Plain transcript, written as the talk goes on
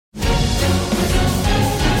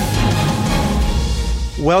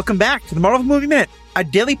Welcome back to the Marvel Movie Minute, a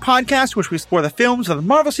daily podcast which we explore the films of the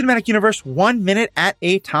Marvel Cinematic Universe 1 minute at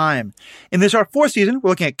a time. In this, our fourth season,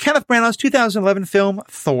 we're looking at Kenneth Branagh's 2011 film,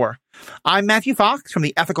 Thor. I'm Matthew Fox from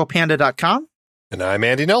theethicalpanda.com. And I'm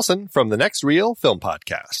Andy Nelson from the Next Reel Film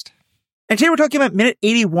Podcast. And today we're talking about minute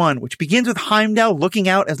 81, which begins with Heimdall looking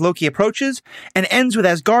out as Loki approaches and ends with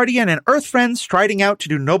Asgardian and Earth friends striding out to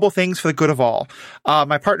do noble things for the good of all.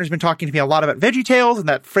 My partner's been talking to me a lot about VeggieTales, and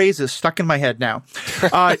that phrase is stuck in my head now.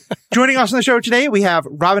 Joining us on the show today, we have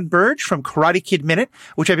Robin Burge from Karate Kid Minute,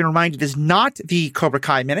 which I've been reminded is not the Cobra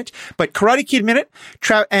Kai Minute, but Karate Kid Minute,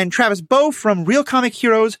 and Travis Bowe from Real Comic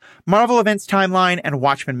Heroes, Marvel Events Timeline, and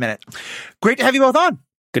Watchmen Minute. Great to have you both on.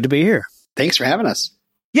 Good to be here. Thanks for having us.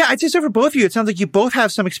 Yeah, I'd say so for both of you. It sounds like you both have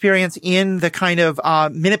some experience in the kind of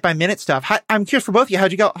minute-by-minute stuff. I'm curious for both of you,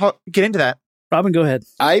 how'd you get into that? Robin, go ahead.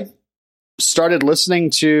 I started listening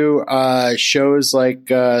to shows like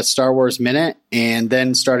Star Wars Minute, and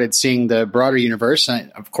then started seeing the broader universe. I,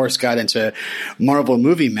 of course, got into Marvel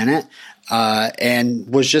Movie Minute, and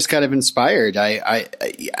was just kind of inspired.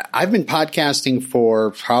 I've been podcasting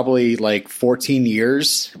for probably like 14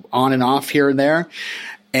 years, on and off here and there,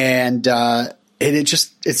 and it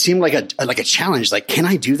seemed like a challenge. Like, can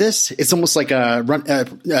I do this? It's almost like a run,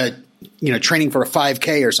 training for a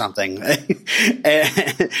 5K or something.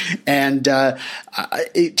 and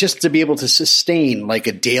just to be able to sustain like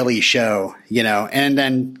a daily show, and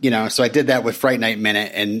then, so I did that with Fright Night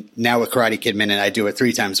Minute, and now with Karate Kid Minute, I do it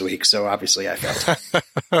 3 times a week. So obviously I failed.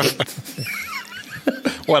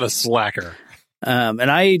 What a slacker. And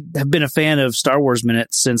I have been a fan of Star Wars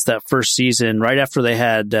Minute since that first season, right after they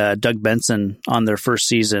had Doug Benson on their first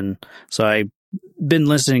season. So I've been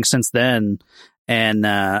listening since then, and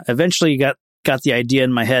eventually got the idea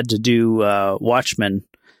in my head to do Watchmen.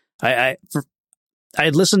 I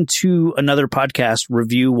had listened to another podcast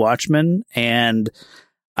review Watchmen, and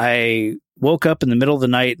I woke up in the middle of the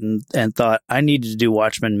night and thought I needed to do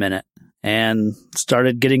Watchmen Minute, and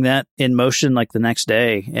started getting that in motion like the next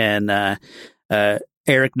day. And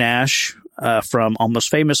Eric Nash from Almost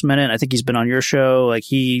Famous Minute, I think he's been on your show. Like,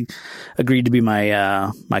 he agreed to be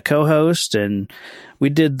my co-host, and we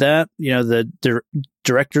did that. The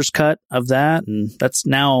director's cut of that, and that's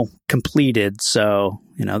now completed. So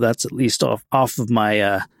that's at least off of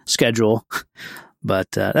my schedule. But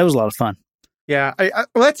that was a lot of fun. Yeah,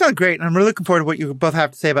 well, that sounds great, and I'm really looking forward to what you both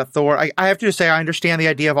have to say about Thor. I have to say I understand the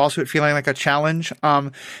idea of also it feeling like a challenge.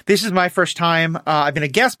 This is my first time. I've been a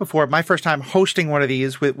guest before, my first time hosting one of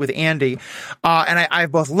these with Andy, and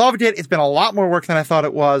I've both loved it. It's been a lot more work than I thought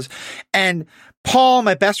it was. And Paul,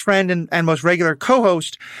 my best friend and most regular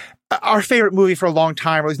co-host, our favorite movie for a long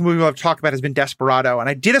time, or at least the movie we'll talk about, has been Desperado. And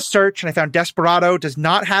I did a search, and I found Desperado does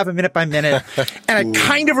not have a minute by minute. And I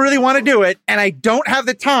kind of really want to do it, and I don't have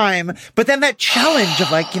the time. But then that challenge of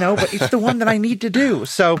but it's the one that I need to do.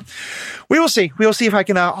 So we will see. We will see if I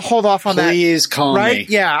can hold off on that. Please call me.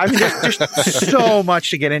 Yeah. I mean, there's so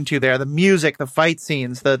much to get into there. The music, the fight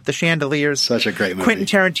scenes, the chandeliers. Such a great movie. Quentin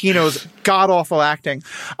Tarantino's god-awful acting.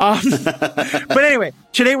 But anyway,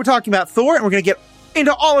 today we're talking about Thor, and we're going to get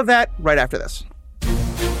into all of that right after this.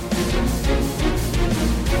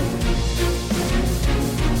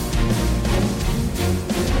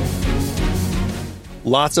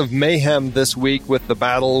 Lots of mayhem this week with the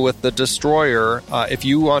battle with the Destroyer. If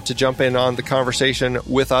you want to jump in on the conversation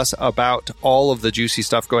with us about all of the juicy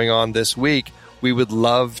stuff going on this week, we would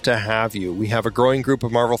love to have you. We have a growing group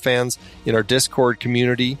of Marvel fans in our Discord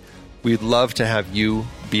community. We'd love to have you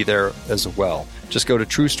be there as well. Just go to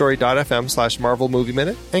truestory.fm/Marvel Movie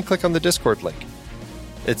Minute and click on the Discord link.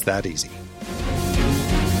 It's that easy.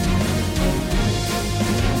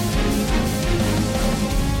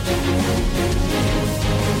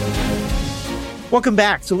 Welcome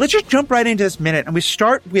back. So let's just jump right into this minute, and we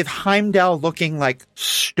start with Heimdall looking like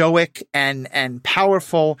stoic and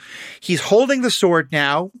powerful. He's holding the sword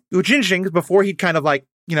now, which is interesting because before he'd kind of let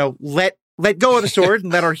go of the sword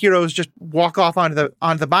and let our heroes just walk off onto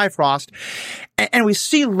the Bifrost. And we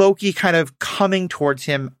see Loki kind of coming towards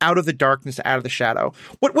him out of the darkness, out of the shadow.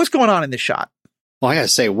 What's going on in this shot? Well, I gotta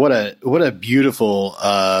say, what a beautiful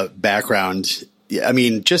background. I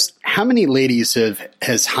mean, just how many ladies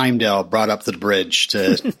has Heimdall brought up to the bridge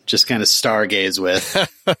to just kind of stargaze with?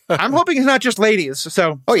 I'm hoping it's not just ladies.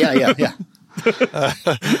 So, oh yeah.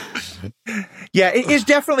 Yeah, it is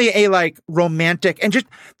definitely a romantic, and just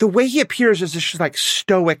the way he appears as this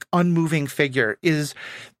stoic, unmoving figure is.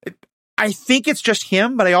 I think it's just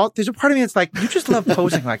him, but there's a part of me that's like, you just love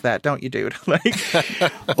posing like that, don't you, dude? Like,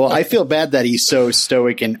 well, I feel bad that he's so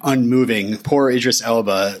stoic and unmoving. Poor Idris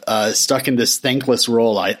Elba, stuck in this thankless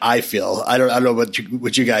role. I feel. I don't know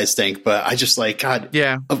what you guys think, but I just like, God.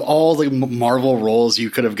 Yeah. Of all the Marvel roles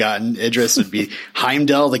you could have gotten, Idris would be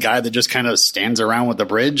Heimdall, the guy that just kind of stands around with the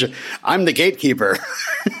bridge. I'm the gatekeeper.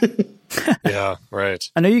 Yeah, right.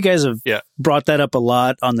 I know you guys have brought that up a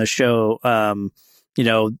lot on the show.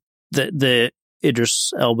 The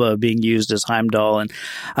Idris Elba being used as Heimdall. And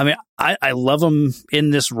I mean, I love him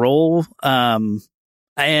in this role. And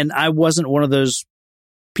I wasn't one of those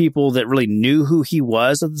people that really knew who he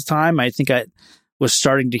was at the time. I think I was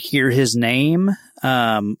starting to hear his name.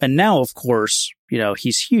 And now, of course,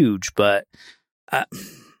 he's huge, but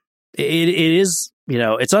it is,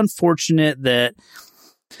 it's unfortunate that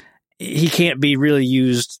he can't be really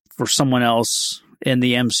used for someone else in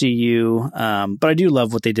the MCU. But I do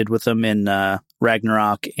love what they did with him in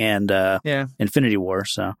Ragnarok and Infinity War.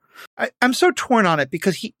 So I'm so torn on it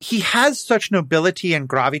because he has such nobility and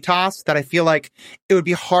gravitas that I feel like it would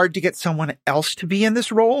be hard to get someone else to be in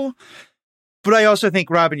this role. But I also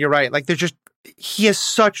think, Robin, you're right. Like, he has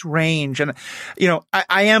such range. And,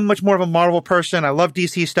 I am much more of a Marvel person. I love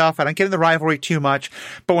DC stuff. I don't get in the rivalry too much.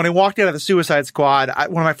 But when I walked out of the Suicide Squad,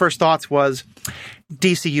 one of my first thoughts was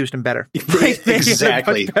DC used him better.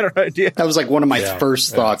 Exactly. Better idea. That was like one of my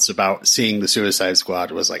first thoughts about seeing the Suicide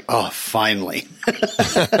Squad was like, oh, finally.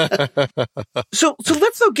 So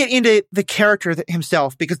let's though get into the character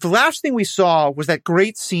himself, because the last thing we saw was that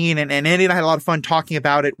great scene, and Andy and I had a lot of fun talking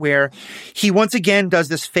about it, where he once again does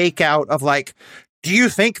this fake out of like, do you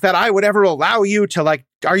think that I would ever allow you to, like,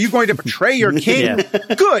 are you going to betray your king?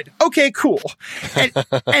 Good. Okay, cool.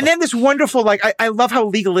 And then this wonderful, like, I love how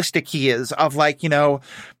legalistic he is of like,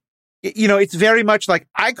 it's very much like,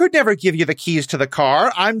 I could never give you the keys to the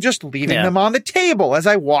car. I'm just leaving them on the table as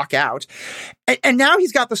I walk out. And now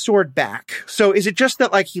he's got the sword back. So is it just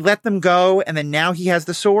that, like, he let them go and then now he has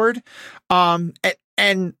the sword? And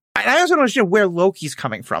I also don't understand where Loki's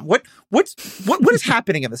coming from. What is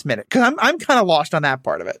happening in this minute? Because I'm kind of lost on that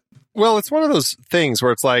part of it. Well, it's one of those things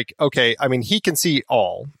where it's like, okay, I mean, he can see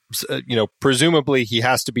all. Presumably he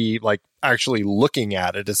has to be like actually looking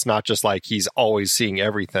at it. It's not just like he's always seeing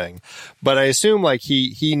everything. But I assume like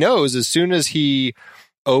he knows as soon as he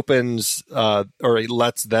opens or he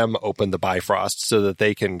lets them open the Bifrost so that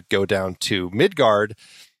they can go down to Midgard,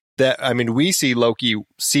 that, I mean, we see Loki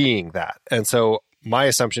seeing that. And so my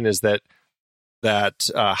assumption is that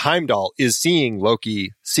Heimdall is seeing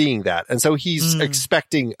Loki seeing that. And so he's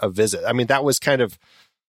expecting a visit. I mean, that was kind of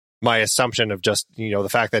my assumption of just, the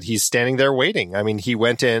fact that he's standing there waiting. I mean, he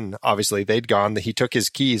went in, obviously they'd gone, he took his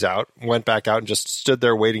keys out, went back out and just stood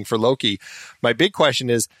there waiting for Loki. My big question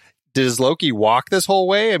is, does Loki walk this whole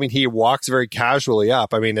way? I mean, he walks very casually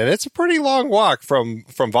up. I mean, and it's a pretty long walk from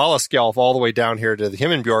Valaskjalf all the way down here to the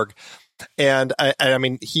Himmelbjörg. And I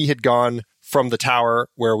mean, he had gone from the tower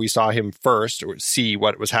where we saw him first, or see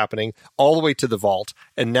what was happening, all the way to the vault.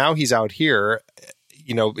 And now he's out here.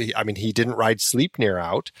 I mean, he didn't ride Sleipnir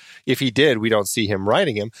out. If he did, we don't see him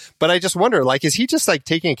riding him. But I just wonder, like, is he just like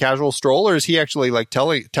taking a casual stroll, or is he actually like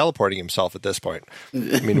teleporting himself at this point?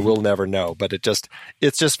 I mean, we'll never know. But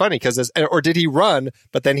it's just funny because, or did he run?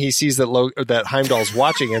 But then he sees that Heimdall's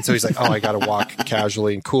watching, and so he's like, oh, I got to walk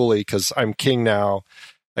casually and coolly because I'm king now.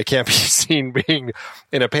 I can't be seen being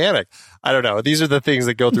in a panic. I don't know. These are the things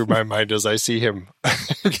that go through my mind as I see him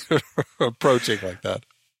approaching like that.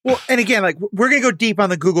 Well, and again, like, we're going to go deep on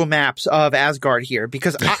the Google Maps of Asgard here,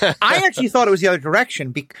 because I actually thought it was the other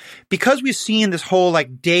direction, because we've seen this whole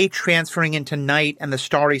like day transferring into night and the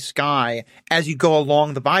starry sky as you go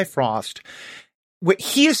along the Bifrost.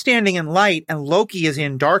 He is standing in light and Loki is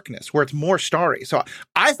in darkness where it's more starry. So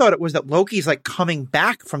I thought it was that Loki's like coming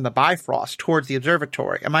back from the Bifrost towards the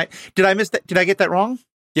observatory. Did I miss that? Did I get that wrong?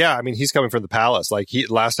 Yeah. I mean, he's coming from the palace. Like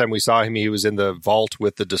last time we saw him, he was in the vault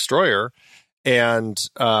with the destroyer. And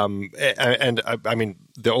I mean,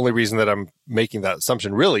 the only reason that I'm making that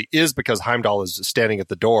assumption really is because Heimdall is standing at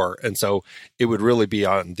the door. And so it would really be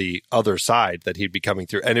on the other side that he'd be coming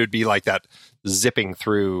through. And it would be like that zipping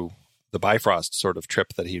through the Bifrost sort of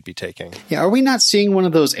trip that he'd be taking. Yeah. Are we not seeing one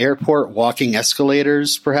of those airport walking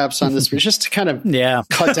escalators perhaps on this bridge, just to kind of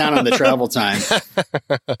cut down on the travel time?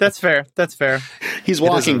 That's fair. He's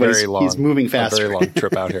walking, but he's moving faster. A very long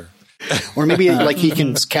trip out here. Or maybe like he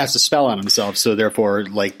can cast a spell on himself, so therefore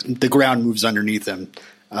like the ground moves underneath him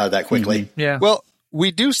that quickly. Mm-hmm. Yeah. Well,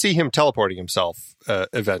 we do see him teleporting himself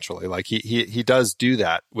eventually. Like he does do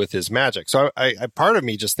that with his magic. So I part of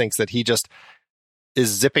me just thinks that he just is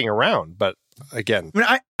zipping around. But again, I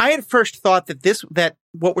mean, I had first thought that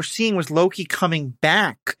what we're seeing was Loki coming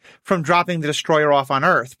back from dropping the destroyer off on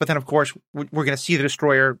Earth. But then, of course, we're going to see the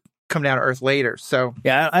destroyer come down to Earth later. So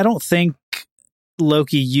yeah, I don't think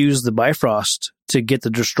Loki used the Bifrost to get the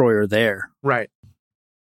destroyer there. Right.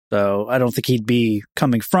 So I don't think he'd be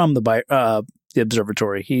coming from the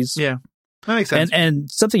observatory. Yeah, that makes sense.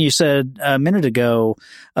 And something you said a minute ago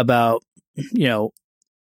about,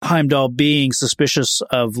 Heimdall being suspicious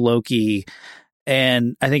of Loki.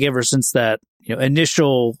 And I think ever since that,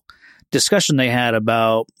 initial discussion they had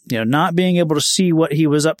about, not being able to see what he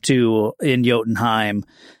was up to in Jotunheim,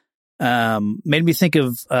 made me think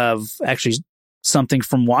of actually something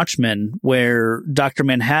from Watchmen where Dr.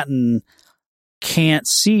 Manhattan can't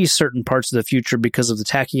see certain parts of the future because of the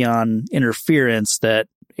tachyon interference that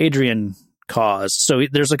Adrian caused. So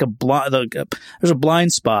there's like there's a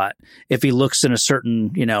blind spot if he looks in a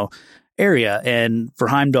certain, area. And for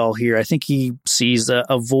Heimdall here, I think he sees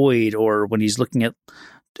a void, or when he's looking at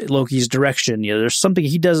Loki's direction, there's something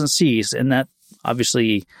he doesn't see. And that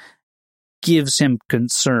obviously gives him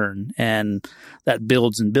concern, and that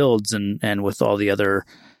builds and builds. And with all the other,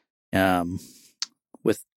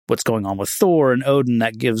 with what's going on with Thor and Odin,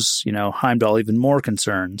 that gives, Heimdall even more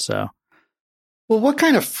concern. So, well, what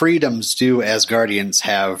kind of freedoms do Asgardians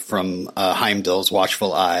have from Heimdall's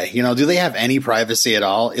watchful eye? Do they have any privacy at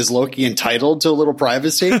all? Is Loki entitled to a little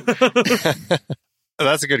privacy?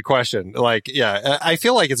 That's a good question. I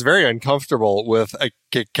feel like it's very uncomfortable with a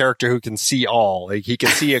character who can see all. Like, he can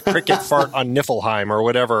see a cricket fart on Niflheim or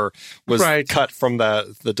whatever was cut from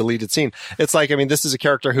the deleted scene. It's like, this is a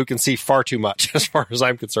character who can see far too much as far as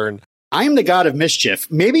I'm concerned. I am the god of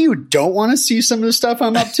mischief. Maybe you don't want to see some of the stuff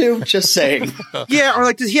I'm up to. Just saying. Yeah,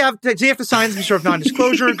 or does he have to sign some sort of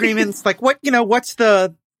non-disclosure agreements? Like, what's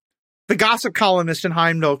the gossip columnist in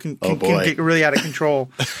Heimdall can get really out of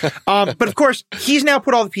control. But of course, he's now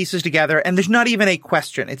put all the pieces together, and there's not even a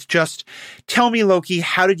question. It's just, tell me, Loki,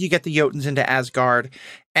 how did you get the Jotuns into Asgard?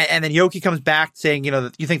 And then Loki comes back saying,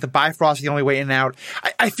 that you think the Bifrost is the only way in and out.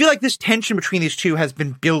 I feel like this tension between these two has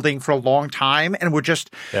been building for a long time. And we're just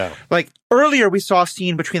earlier we saw a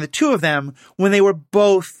scene between the two of them when they were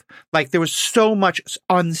both there was so much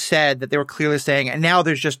unsaid that they were clearly saying, and now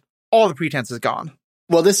there's just all the pretense is gone.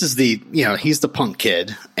 Well, this is he's the punk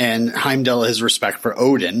kid, and Heimdall has respect for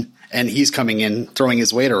Odin, and he's coming in, throwing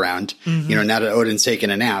his weight around, now that Odin's taken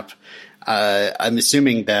a nap. I'm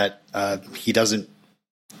assuming that he doesn't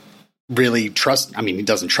really trust, he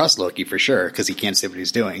doesn't trust Loki for sure, because he can't see what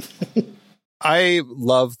he's doing. I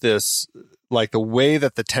love this, the way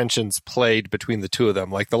that the tensions played between the two of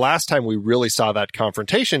them. The last time we really saw that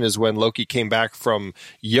confrontation is when Loki came back from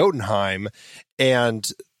Jotunheim,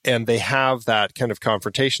 and they have that kind of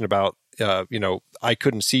confrontation about, I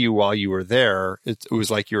couldn't see you while you were there. It was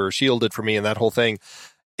like you were shielded from me and that whole thing.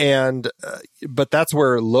 And, but that's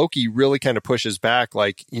where Loki really kind of pushes back,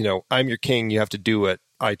 I'm your king, you have to do what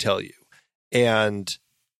I tell you. And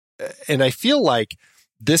I feel like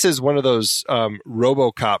this is one of those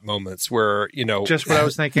RoboCop moments where, just what I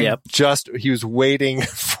was thinking. Yep. He was waiting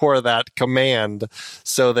for that command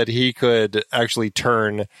so that he could actually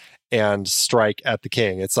turn and strike at the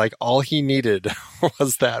king. It's like all he needed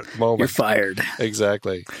was that moment. You're fired.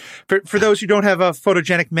 Exactly. For those who don't have a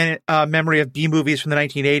photogenic memory of B movies from the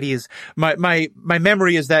 1980s, my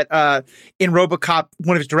memory is that in RoboCop,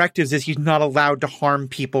 one of his directives is he's not allowed to harm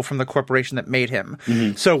people from the corporation that made him.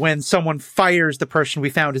 Mm-hmm. So when someone fires the person we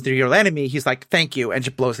found as the real enemy, he's like, "Thank you," and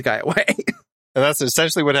just blows the guy away. And that's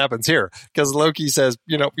essentially what happens here, because Loki says,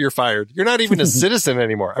 you're fired. You're not even a citizen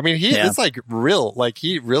anymore. It's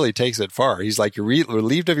he really takes it far. He's like, you're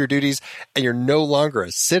relieved of your duties and you're no longer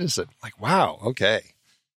a citizen. Wow, okay.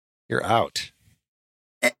 You're out.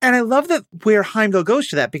 And I love that where Heimdall goes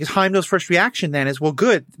to that, because Heimdall's first reaction then is, well,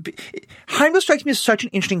 good. Heimdall strikes me as such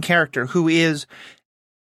an interesting character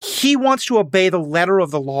he wants to obey the letter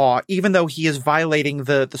of the law, even though he is violating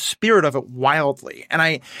the spirit of it wildly.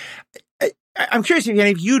 And I'm curious if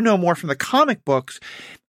any of you know more from the comic books.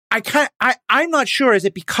 I'm not sure. Is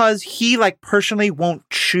it because he personally won't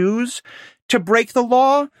choose to break the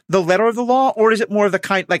law, the letter of the law, or is it more of the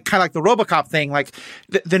kind of like the RoboCop thing,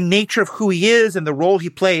 the nature of who he is and the role he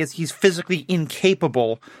plays? He's physically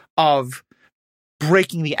incapable of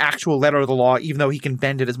breaking the actual letter of the law, even though he can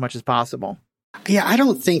bend it as much as possible. Yeah, I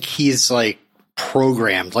don't think he's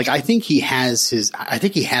programmed. I think he has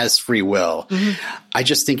free will. Mm-hmm. I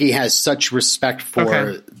just think he has such respect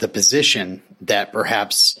for the position that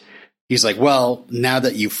perhaps he's like, well, now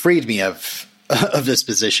that you freed me of this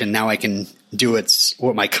position, now I can do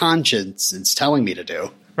what my conscience is telling me to do.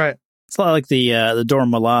 Right. It's a lot like the Dora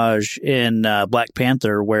Milaje in Black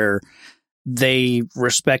Panther, where they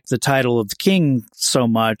respect the title of the king so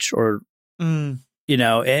much, or you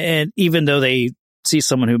know, and even though they see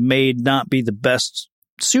someone who may not be the best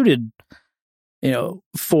suited, you know,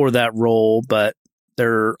 for that role, but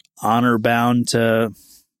they're honor bound to,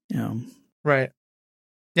 you know. Right.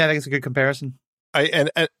 Yeah, I think it's a good comparison.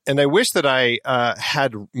 I wish that I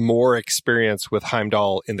had more experience with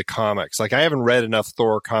Heimdall in the comics. Like, I haven't read enough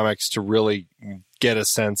Thor comics to really get a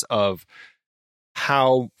sense of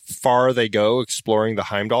how far they go exploring the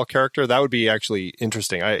Heimdall character. That would be actually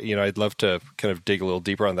interesting. I'd love to kind of dig a little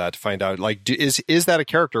deeper on that to find out, like, is that a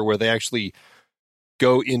character where they actually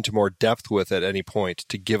go into more depth with at any point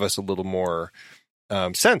to give us a little more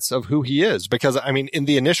sense of who he is? Because, I mean, in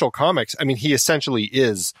the initial comics, I mean, he essentially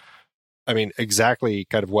is, I mean, exactly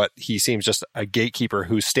kind of what he seems, just a gatekeeper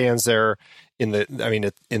who stands there in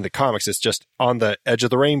the comics, it's just on the edge of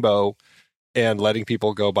the rainbow and letting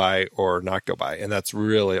people go by or not go by. And that's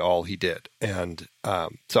really all he did. And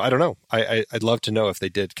so I don't know. I'd love to know if they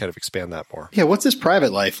did kind of expand that more. Yeah. What's his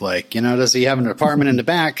private life like? You know, does he have an apartment in the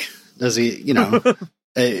back? Does he, you know,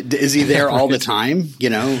 is he there all the time?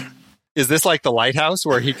 You know? Is this like the lighthouse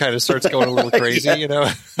where he kind of starts going a little crazy, Yeah. you know?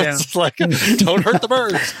 Yeah. It's like, don't hurt the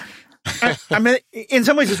birds. I mean, in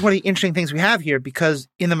some ways, it's one of the interesting things we have here, because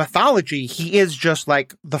in the mythology, he is just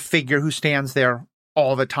like the figure who stands there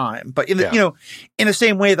all the time. But in the, you know, in the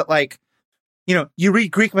same way that, like, you know, you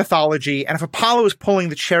read Greek mythology, and if Apollo is pulling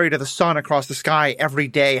the chariot of the sun across the sky every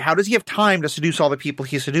day, how does he have time to seduce all the people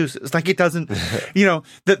he seduces? Like, it doesn't, you know,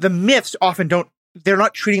 the myths often don't, they're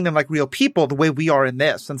not treating them like real people the way we are in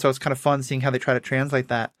this. And so it's kind of fun seeing how they try to translate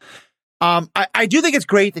that. I do think it's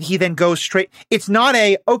great that he then goes straight. It's not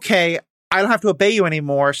okay, I don't have to obey you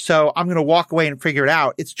anymore, so I'm going to walk away and figure it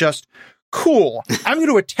out. It's just, cool, I'm going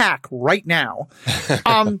to attack right now.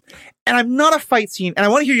 And I'm not a fight scene, and I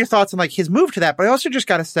want to hear your thoughts on, like, his move to that, but I also just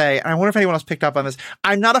got to say, and I wonder if anyone else picked up on this,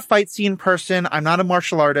 I'm not a fight scene person, I'm not a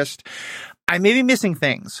martial artist, I may be missing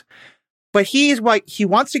things, but he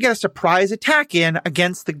wants to get a surprise attack in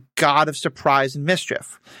against the god of surprise and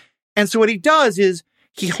mischief. And so what he does is,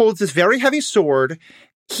 he holds this very heavy sword,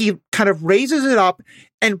 he kind of raises it up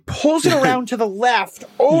and pulls it around to the left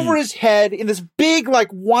over his head in this big, like,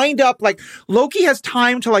 wind up, like, Loki has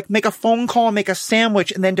time to, like, make a phone call, make a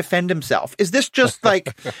sandwich, and then defend himself. Is this just,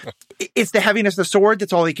 like, it's the heaviness of the sword,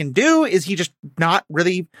 that's all he can do? Is he just not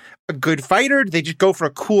really a good fighter? Do they just go for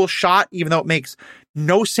a cool shot, even though it makes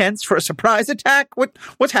no sense for a surprise attack?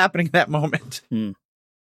 What's happening in that moment?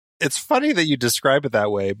 It's funny that you describe it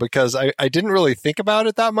that way, because I didn't really think about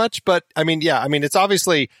it that much. But I mean, yeah, I mean, it's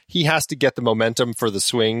obviously he has to get the momentum for the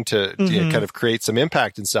swing to you know, kind of create some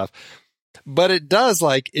impact and stuff. But it does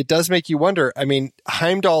make you wonder. I mean,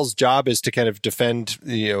 Heimdall's job is to kind of defend,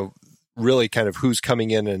 you know, really kind of who's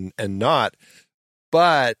coming in and not.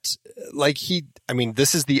 But like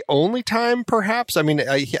this is the only time, perhaps. I mean,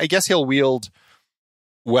 I guess he'll wield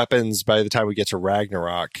weapons by the time we get to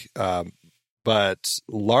Ragnarok. But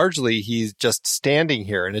largely he's just standing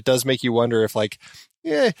here, and it does make you wonder if, like,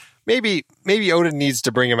 maybe Odin needs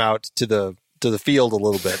to bring him out to the field a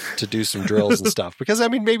little bit to do some drills and stuff, because I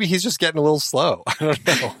mean, maybe he's just getting a little slow. I don't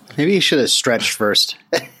know. Maybe he should have stretched first.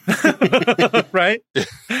 Right?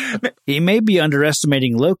 He may be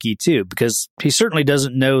underestimating Loki too, because he certainly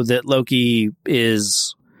doesn't know that Loki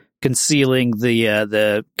is concealing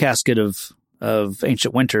the casket of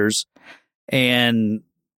ancient winters, and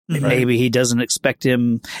maybe he doesn't expect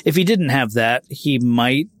him. If he didn't have that, he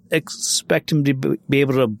might expect him to be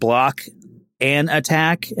able to block an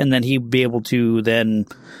attack, and then he'd be able to then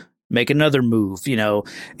make another move, you know,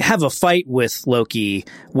 have a fight with Loki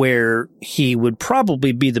where he would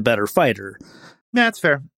probably be the better fighter. Yeah, that's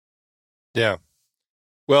fair. Yeah.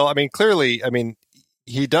 Well, I mean, clearly, I mean,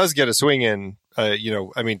 he does get a swing in, you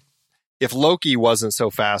know, I mean, if Loki wasn't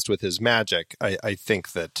so fast with his magic, I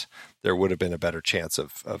think that there would have been a better chance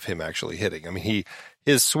of him actually hitting. I mean,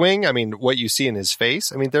 his swing, I mean, what you see in his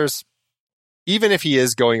face, I mean, even if he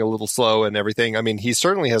is going a little slow and everything, I mean, he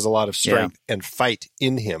certainly has a lot of strength and fight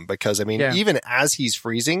in him, because, I mean, even as he's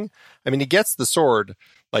freezing, I mean, he gets the sword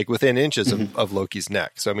like within inches of Loki's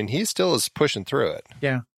neck. So, I mean, he still is pushing through it.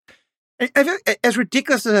 Yeah. As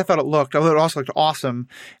ridiculous as I thought it looked, although it also looked awesome,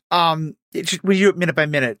 when you do it minute by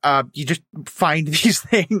minute, you just find these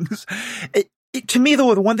things. To me,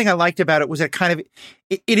 though, the one thing I liked about it was that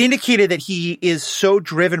it indicated that he is so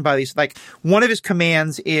driven by these. Like, one of his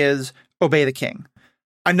commands is obey the king.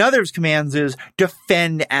 Another of his commands is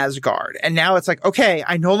defend Asgard. And now it's like, okay,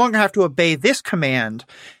 I no longer have to obey this command.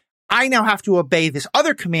 I now have to obey this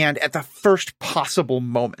other command at the first possible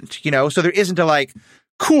moment, you know? So there isn't a, like,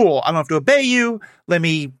 cool, I don't have to obey you. Let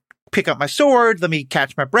me pick up my sword. Let me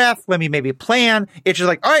catch my breath. Let me maybe plan. It's just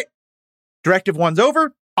like, all right, directive 1's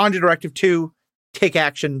over. On to directive 2. Take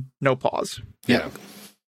action. No pause. Yeah.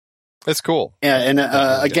 It's cool. Yeah. And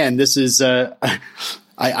again, this is, I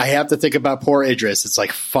have to think about poor Idris. It's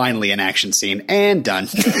like finally an action scene and done.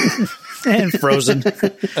 And frozen.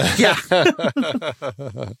 Yeah.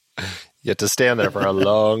 You get to stand there for a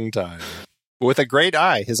long time. With a great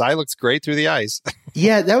eye. His eye looks great through the ice.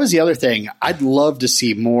 Yeah, that was the other thing. I'd love to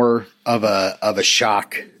see more of a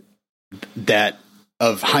shock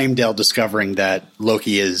of Heimdall discovering that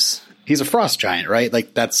Loki he's a frost giant, right?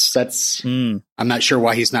 Like that's I'm not sure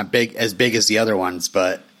why he's not as big as the other ones,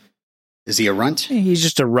 but is he a runt? He's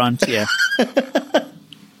just a runt, yeah.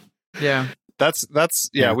 Yeah. That's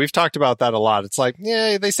we've talked about that a lot. It's like,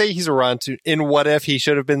 yeah, they say he's a runt. In What If, he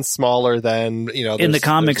should have been smaller than, in the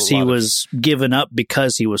comics, he was given up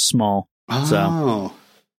because he was small. Oh. So.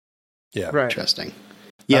 Yeah. Right. Interesting.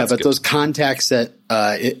 Yeah, That's but good. those contacts that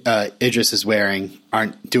Idris is wearing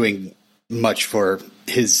aren't doing much for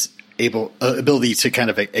his ability to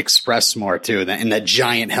kind of express more too in that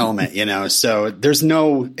giant helmet, So there's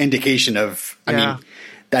no indication of. I mean,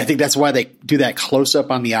 I think that's why they do that close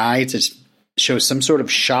up on the eye to show some sort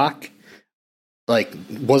of shock, like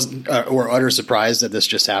or utter surprise that this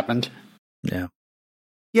just happened. Yeah.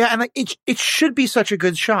 Yeah, and like it should be such a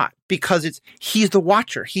good shot because he's the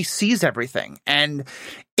watcher. He sees everything, and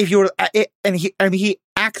if you were, he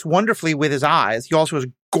acts wonderfully with his eyes. He also has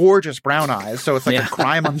gorgeous brown eyes, so it's like a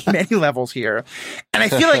crime on many levels here. And I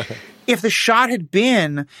feel like if the shot had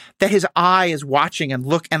been that his eye is watching and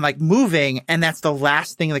like moving, and that's the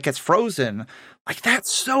last thing that gets frozen, like that's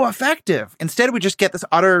so effective. Instead, we just get this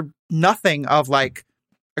utter nothing of like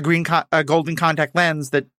a golden contact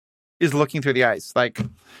lens that is looking through the ice. Like,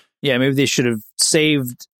 yeah, maybe they should have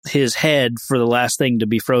saved his head for the last thing to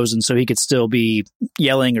be frozen so he could still be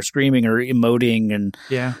yelling or screaming or emoting. And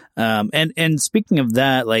and speaking of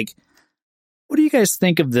that, like, what do you guys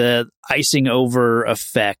think of the icing over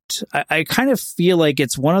effect? I kind of feel like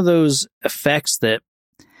it's one of those effects that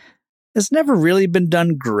has never really been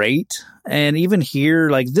done great. And even here,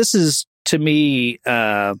 like, this is to me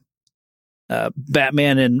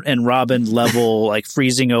Batman and Robin level, like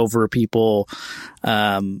freezing over people.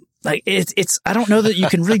 Like it's I don't know that you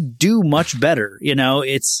can really do much better.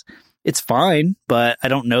 It's fine, but I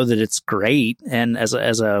don't know that it's great. And as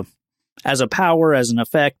a power, as an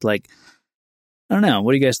effect, like, I don't know.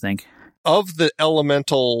 What do you guys think? Of the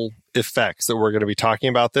elemental effects that we're going to be talking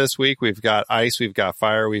about this week, we've got ice, we've got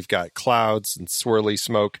fire, we've got clouds and swirly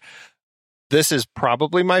smoke. This is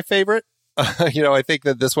probably my favorite. I think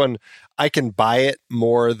that this one, I can buy it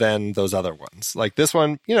more than those other ones. Like this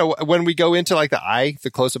one, when we go into like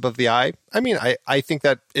the close-up of the eye, I mean, I think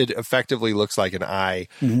that it effectively looks like an eye,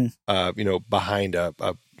 behind a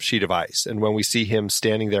sheet of ice. And when we see him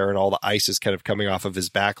standing there and all the ice is kind of coming off of his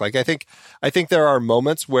back, like I think there are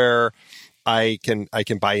moments where I can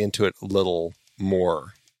buy into it a little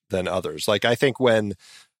more than others. Like I think when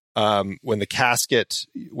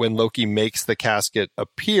Loki makes the casket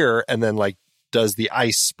appear and then like does the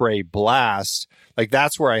ice spray blast, like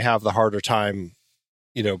that's where I have the harder time,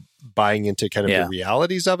 buying into kind of the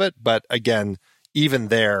realities of it. But again, even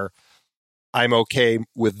there, I'm okay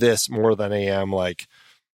with this more than I am like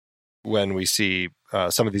when we see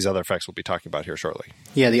some of these other effects we'll be talking about here shortly.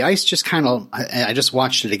 Yeah, the ice just kind of, I just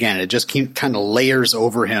watched it again. It just kind of layers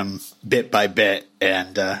over him bit by bit.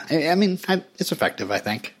 And I mean, it's effective, I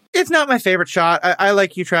think. It's not my favorite shot. I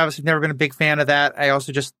like you, Travis. I've never been a big fan of that. I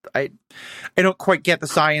also I don't quite get the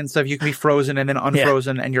science of you can be frozen and then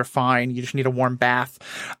unfrozen and you're fine. You just need a warm bath.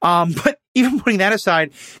 But even putting that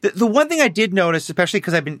aside, the one thing I did notice, especially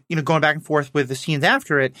because I've been going back and forth with the scenes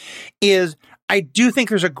after it, is I do think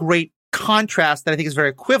there's a great contrast that I think is very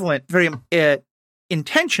equivalent, very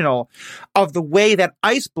intentional, of the way that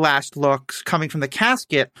ice blast looks coming from the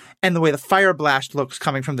casket and the way the fire blast looks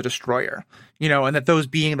coming from the destroyer, and that those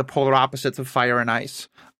being the polar opposites of fire and ice.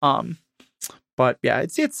 But yeah,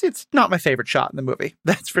 it's not my favorite shot in the movie.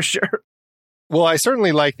 That's for sure. Well, I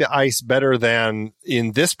certainly like the ice better than,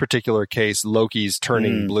 in this particular case, Loki's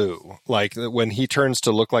turning blue. Like when he turns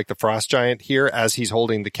to look like the frost giant here as he's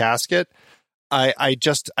holding the casket, I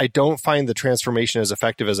don't find the transformation as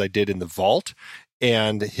effective as I did in the vault.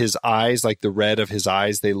 And his eyes, like the red of his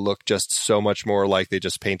eyes, they look just so much more like they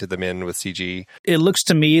just painted them in with CG. It looks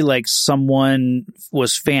to me like someone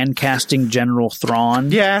was fan casting General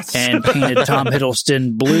Thrawn. Yes. And painted Tom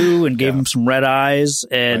Hiddleston blue and gave him some red eyes.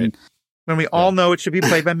 And when we all know it should be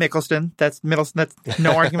played by Middleton. That's no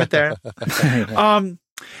argument there.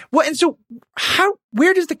 Well, and so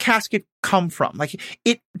where does the casket come from? Like,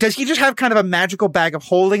 does he just have kind of a magical bag of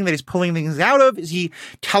holding that he's pulling things out of? Is he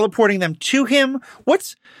teleporting them to him?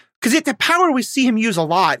 Because it's a power we see him use a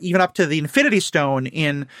lot, even up to the Infinity Stone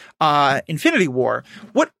in Infinity War.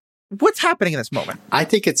 What's happening in this moment? I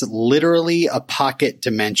think it's literally a pocket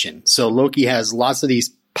dimension. So Loki has lots of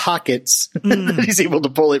these pockets that he's able to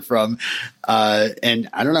pull it from. And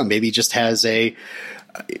I don't know, maybe he just has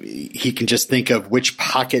he can just think of which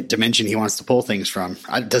pocket dimension he wants to pull things from.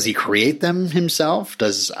 Does he create them himself?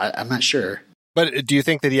 I'm not sure. But do you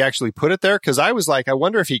think that he actually put it there? Because I was like, I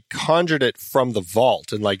wonder if he conjured it from the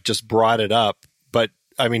vault and like just brought it up. But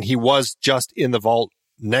I mean, he was just in the vault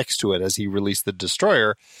next to it as he released the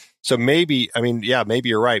destroyer. So maybe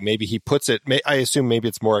you're right. Maybe he puts it, I assume maybe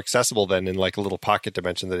it's more accessible than in like a little pocket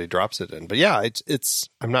dimension that he drops it in. But yeah,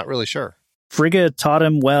 I'm not really sure. Frigga taught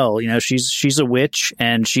him well. You know, she's a witch,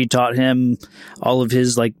 and she taught him all of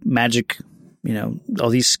his like magic, you know, all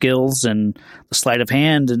these skills and the sleight of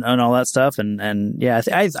hand and all that stuff. And yeah,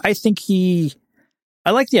 I think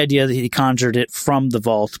I like the idea that he conjured it from the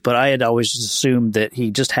vault, but I had always assumed that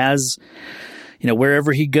he just has, you know,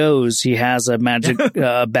 wherever he goes, he has a magic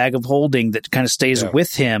bag of holding that kind of stays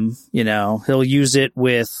with him. You know, he'll use it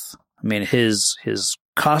with, I mean, his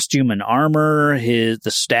costume and armor, the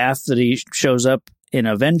staff that he shows up in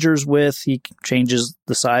Avengers with, he changes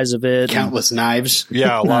the size of it. Countless knives.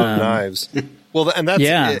 Yeah, a lot of knives. Well, and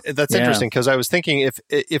that's interesting because I was thinking if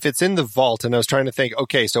it's in the vault, and I was trying to think,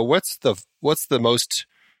 okay, so what's the most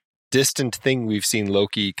distant thing we've seen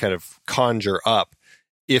Loki kind of conjure up?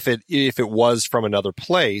 If it was from another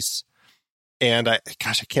place, and I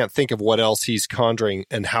can't think of what else he's conjuring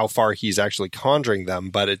and how far he's actually conjuring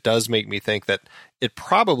them, but it does make me think that it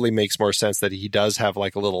probably makes more sense that he does have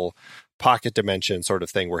like a little pocket dimension sort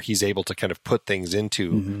of thing where he's able to kind of put things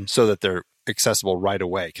into so that they're accessible right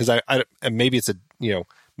away. Because I maybe it's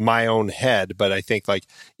my own head, but I think like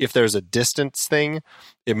if there's a distance thing,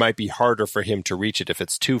 it might be harder for him to reach it if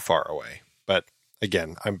it's too far away. But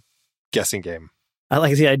again, I'm guessing game. I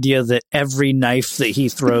like the idea that every knife that he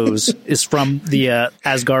throws is from the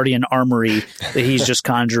Asgardian armory that he's just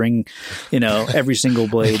conjuring, you know, every single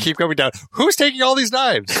blade. Keep going down. Who's taking all these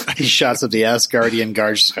knives? He shots at the Asgardian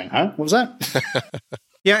guards just going, huh? What was that?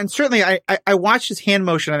 Yeah, and certainly I watched his hand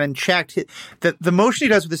motion and then checked that the motion he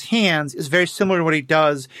does with his hands is very similar to what he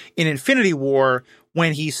does in Infinity War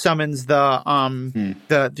when he summons the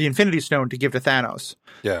Infinity Stone to give to Thanos.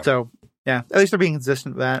 Yeah. So, yeah, at least they're being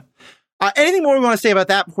consistent with that. Anything more we want to say about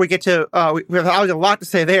that before we get to, we have a lot to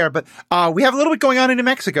say there, but we have a little bit going on in New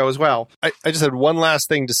Mexico as well. I just had one last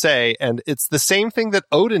thing to say, and it's the same thing that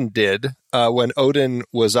Odin did when Odin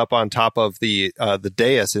was up on top of the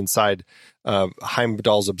dais inside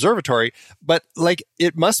Heimdall's observatory. But like,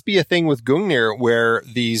 it must be a thing with Gungnir where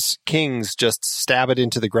these kings just stab it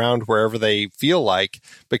into the ground wherever they feel like,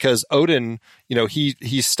 because Odin, you know,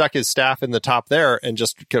 he stuck his staff in the top there and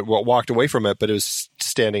just walked away from it, but it was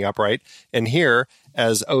standing upright. And here,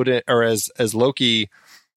 as Odin or as Loki,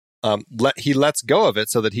 he lets go of it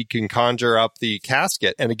so that he can conjure up the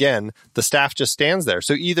casket. And again, the staff just stands there.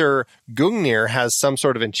 So either Gungnir has some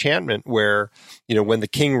sort of enchantment where, you know, when the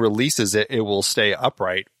king releases it, it will stay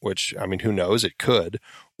upright, which, I mean, who knows? It could.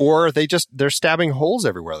 Or they're stabbing holes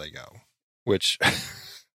everywhere they go, which,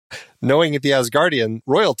 knowing the Asgardian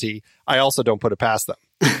royalty, I also don't put it past them.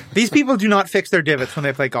 These people do not fix their divots when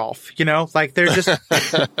they play golf, you know? Like, they're just,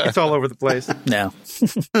 it's all over the place. No.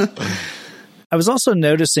 I was also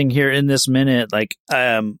noticing here in this minute, like,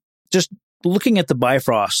 just looking at the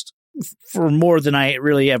Bifrost for more than I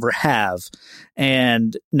really ever have,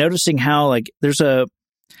 and noticing how, like, there's a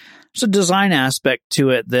design aspect to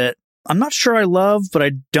it that I'm not sure I love, but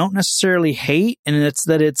I don't necessarily hate, and it's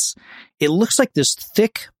that it looks like this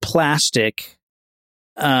thick plastic,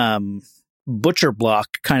 butcher block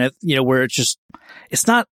kind of, you know, where it's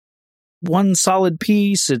not one solid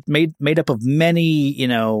piece. It's made up of many, you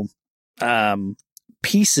know,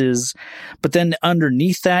 pieces, but then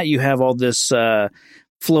underneath that you have all this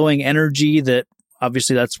flowing energy that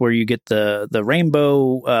obviously that's where you get the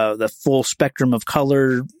rainbow, the full spectrum of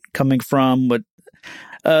color coming from. But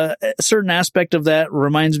a certain aspect of that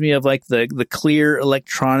reminds me of like the clear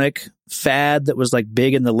electronic fad that was like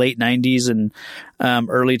big in the late 90s and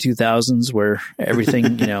early 2000s, where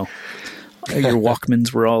everything, you know, your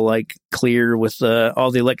Walkmans were all like clear with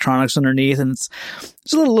all the electronics underneath, and it's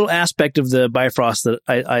a little aspect of the Bifrost that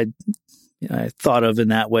I thought of in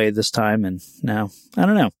that way this time, and now I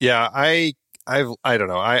don't know. Yeah, I I don't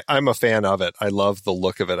know. I'm a fan of it. I love the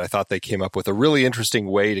look of it. I thought they came up with a really interesting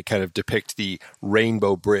way to kind of depict the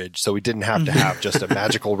rainbow bridge. So we didn't have to have just a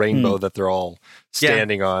magical rainbow that they're all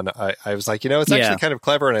standing on. I was like, it's actually kind of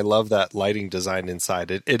clever, and I love that lighting design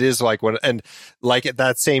inside. It is like and like at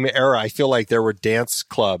that same era, I feel like there were dance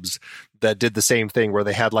clubs that did the same thing where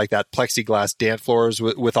they had like that plexiglass dance floors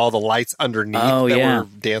with all the lights underneath were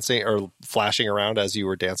dancing or flashing around as you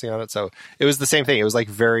were dancing on it. So it was the same thing. It was like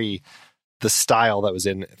the style that was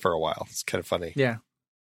in for a while. It's kind of funny. Yeah.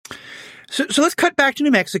 So let's cut back to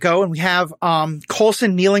New Mexico, and we have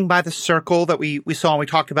Coulson kneeling by the circle that we saw and we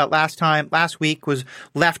talked about last week was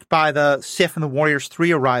left by the Sif and the Warriors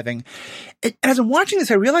 3 arriving. As I'm watching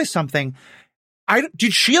this, I realized something. Did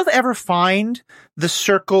S.H.I.E.L.D. ever find the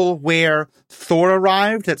circle where Thor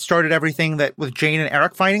arrived that started everything that with Jane and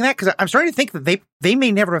Eric finding that? Because I'm starting to think that they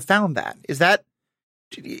may never have found that. Is that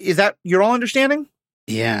your all understanding?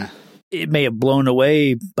 Yeah. It may have blown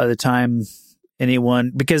away by the time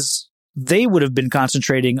because they would have been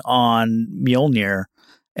concentrating on Mjolnir.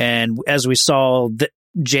 And as we saw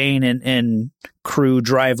Jane and crew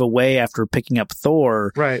drive away after picking up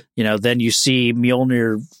Thor, right? Then you see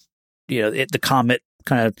Mjolnir, the comet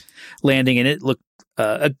kind of landing, and it looked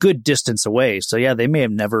a good distance away. So yeah, they may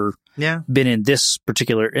have never been in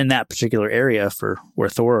that particular area for where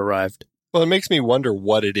Thor arrived. Well, it makes me wonder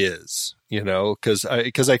what it is, because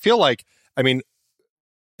I feel like,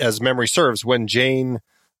 as memory serves, when Jane,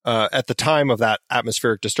 at the time of that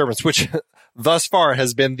atmospheric disturbance, which thus far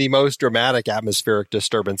has been the most dramatic atmospheric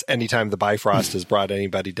disturbance anytime the Bifrost has brought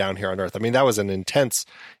anybody down here on Earth. That was an intense,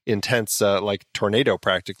 like tornado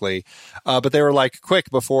practically. But they were like, quick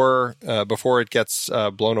before it gets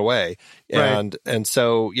blown away. And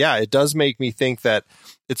so, yeah, it does make me think that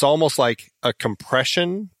it's almost like a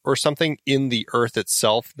compression or something in the Earth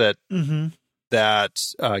itself that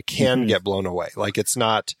can get blown away. Like it's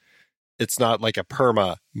not like a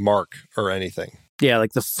perma mark or anything. Yeah,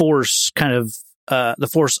 like the force the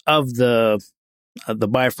force of the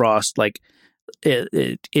Bifrost, like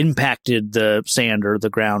it impacted the sand or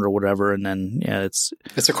the ground or whatever, and then it's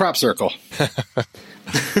a crop circle.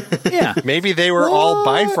 Yeah, maybe they were all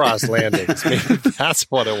Bifrost landings. Maybe that's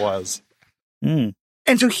what it was. Mm.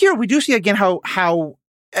 And so here we do see again how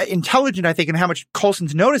intelligent, I think, and how much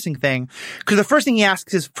Coulson's noticing thing. Because the first thing he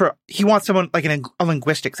asks is he wants someone like a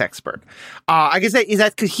linguistics expert. I guess is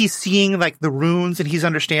that because he's seeing like the runes and he's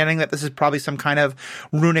understanding that this is probably some kind of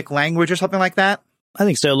runic language or something like that. I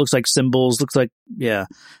think so. It looks like symbols. Looks like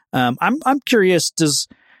I'm curious. Did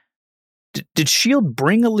S.H.I.E.L.D.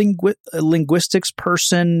 bring a linguistics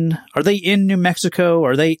person? Are they in New Mexico?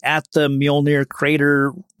 Are they at the Mjolnir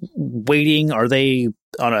crater waiting? Are they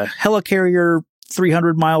on a helicarrier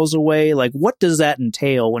 300 miles away? Like, what does that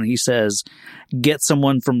entail when he says, get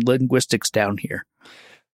someone from linguistics down here?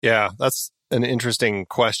 Yeah, that's an interesting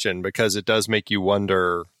question because it does make you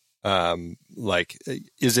wonder, like,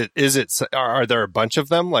 are there a bunch of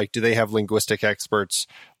them? Like, do they have linguistic experts?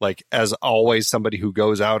 Like, as always, somebody who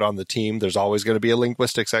goes out on the team, there's always going to be a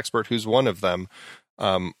linguistics expert who's one of them.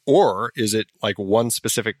 Or is it like one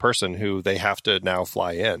specific person who they have to now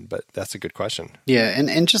fly in? But that's a good question. Yeah.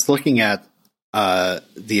 And just looking at,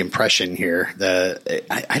 the impression here,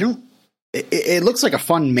 it looks like a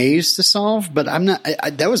fun maze to solve, but I'm not,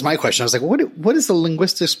 that was my question. I was like, what is the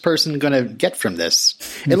linguistics person going to get from this?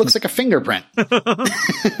 It looks like a fingerprint.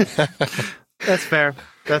 That's fair.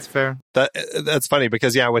 That's funny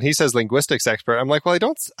because when he says linguistics expert, I'm like, well,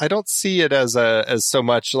 I don't see it as so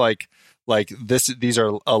much like these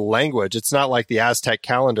are a language. It's not like the Aztec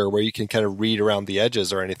calendar where you can kind of read around the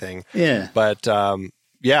edges or anything. Yeah. But,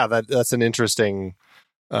 that's an interesting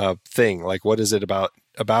thing. Like, what is it about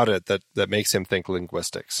it that makes him think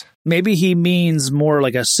linguistics? Maybe he means more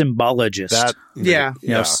like a symbologist.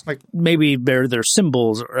 Like maybe they're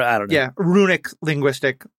symbols, or I don't know. Yeah, runic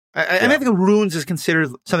linguistic. I think runes is considered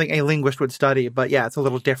something a linguist would study, but it's a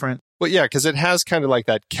little different. Well, yeah, because it has kind of like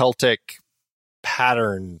that Celtic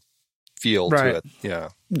pattern feel to it.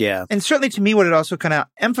 Yeah. And certainly to me, what it also kind of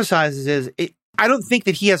emphasizes is I don't think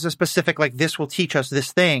that he has a specific, like, this will teach us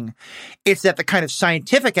this thing. It's that the kind of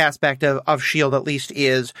scientific aspect of S.H.I.E.L.D. at least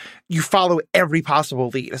is you follow every possible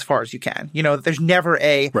lead as far as you can. There's never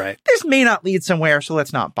this may not lead somewhere, so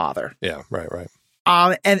let's not bother. Yeah, right.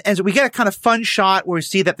 And so we get a kind of fun shot where we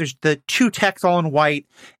see that there's the two techs all in white.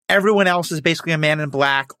 Everyone else is basically a man in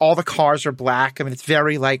black. All the cars are black. I mean, it's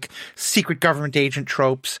very like secret government agent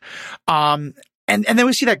tropes. And then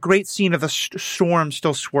we see that great scene of the storm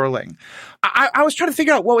still swirling. I was trying to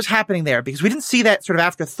figure out what was happening there because we didn't see that sort of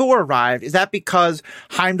after Thor arrived. Is that because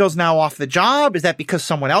Heimdall's now off the job? Is that because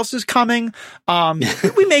someone else is coming?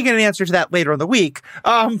 We may get an answer to that later in the week.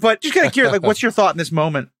 But just kind of curious, like, what's your thought in this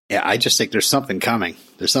moment? Yeah, I just think there's something coming.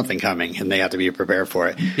 There's something coming, and they have to be prepared for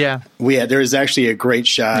it. Yeah. There is actually a great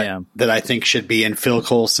shot that I think should be in Phil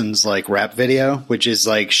Coulson's like rap video, which is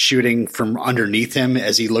like shooting from underneath him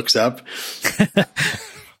as he looks up.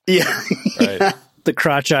 Yeah. Right. The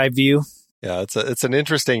crotch eye view. Yeah, it's an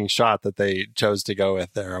interesting shot that they chose to go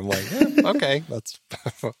with there. I'm like, okay, that's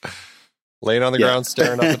laying on the ground,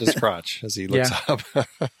 staring up at his crotch as he looks up.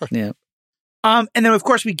 Yeah. And then of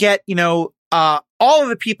course we get, all of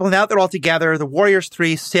the people, now that they're all together, the Warriors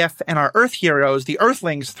 3, Sif, and our Earth heroes, the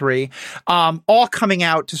Earthlings 3, all coming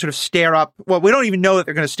out to sort of stare up. Well, we don't even know that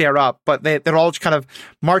they're going to stare up, but they're all just kind of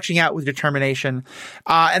marching out with determination.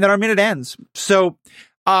 And then our minute ends. So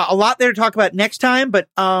a lot there to talk about next time. But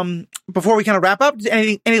before we kind of wrap up,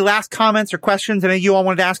 any last comments or questions any of you all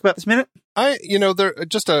wanted to ask about this minute? There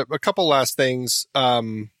just a couple last things.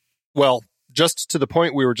 Just to the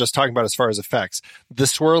point we were just talking about as far as effects, the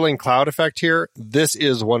swirling cloud effect here, this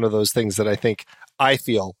is one of those things that I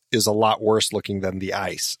feel is a lot worse looking than the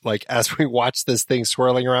ice. Like as we watch this thing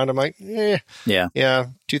swirling around, I'm like, yeah,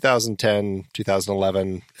 2010,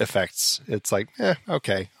 2011 effects. It's like,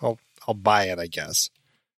 okay, I'll buy it, I guess,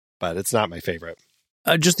 but it's not my favorite.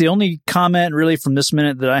 Just the only comment really from this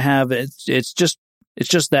minute that I have, it's just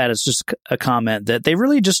a comment that they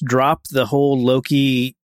really just dropped the whole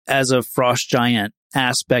Loki as a frost giant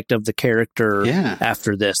aspect of the character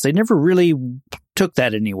after this. They never really took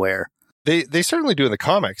that anywhere. They certainly do in the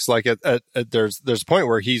comics. Like there's a point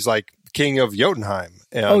where he's like king of Jotunheim.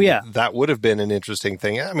 And that would have been an interesting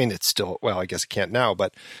thing. I mean, it's still, well, I guess it can't now,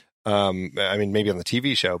 but maybe on the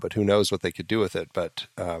TV show, but who knows what they could do with it. But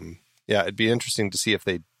it'd be interesting to see if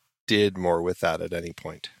they did more with that at any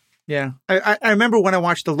point. Yeah. I remember when I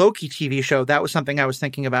watched the Loki TV show, that was something I was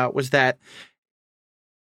thinking about, was that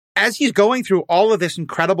as he's going through all of this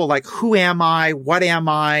incredible, like, who am I? What am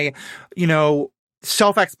I?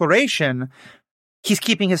 Self-exploration, he's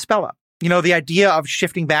keeping his spell up. The idea of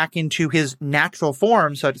shifting back into his natural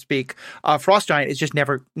form, so to speak, Frost Giant is just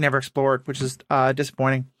never explored, which is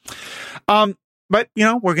disappointing. But,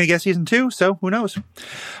 we're going to get season 2, so who knows?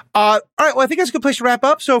 All right, well, I think that's a good place to wrap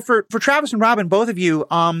up. So for Travis and Robin, both of you,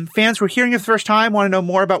 fans who are hearing you for the first time, want to know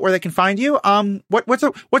more about where they can find you, what's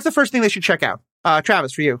the first thing they should check out?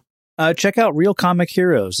 Travis, for you. Check out Real Comic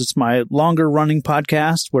Heroes. It's my longer running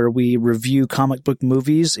podcast where we review comic book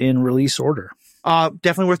movies in release order.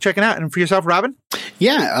 Definitely worth checking out. And for yourself, Robin?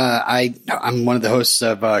 Yeah, I'm one of the hosts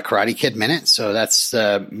of Karate Kid Minute, so that's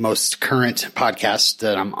the most current podcast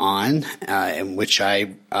that I'm on, in which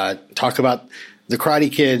I talk about the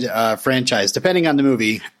Karate Kid franchise, depending on the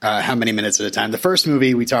movie, how many minutes at a time. The first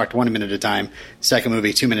movie, we talked 1 minute at a time. Second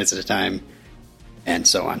movie, 2 minutes at a time. And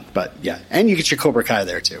so on. But yeah, and you get your Cobra Kai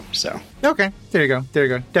there too. So okay, there you go.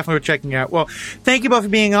 Definitely worth checking out. Well, thank you both for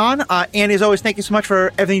being on. And as always, thank you so much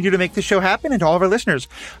for everything you do to make this show happen, and to all of our listeners.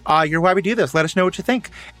 You're why we do this. Let us know what you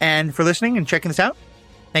think. And for listening and checking this out,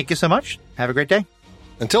 thank you so much. Have a great day.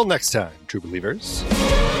 Until next time, true believers.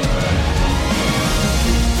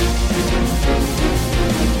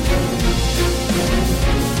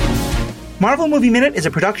 Marvel Movie Minute is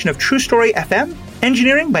a production of True Story FM,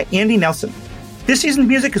 engineering by Andy Nelson. This season's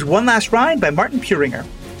music is One Last Ride by Martin Puringer.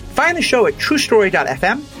 Find the show at truestory.fm,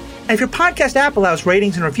 and if your podcast app allows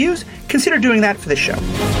ratings and reviews, consider doing that for this show.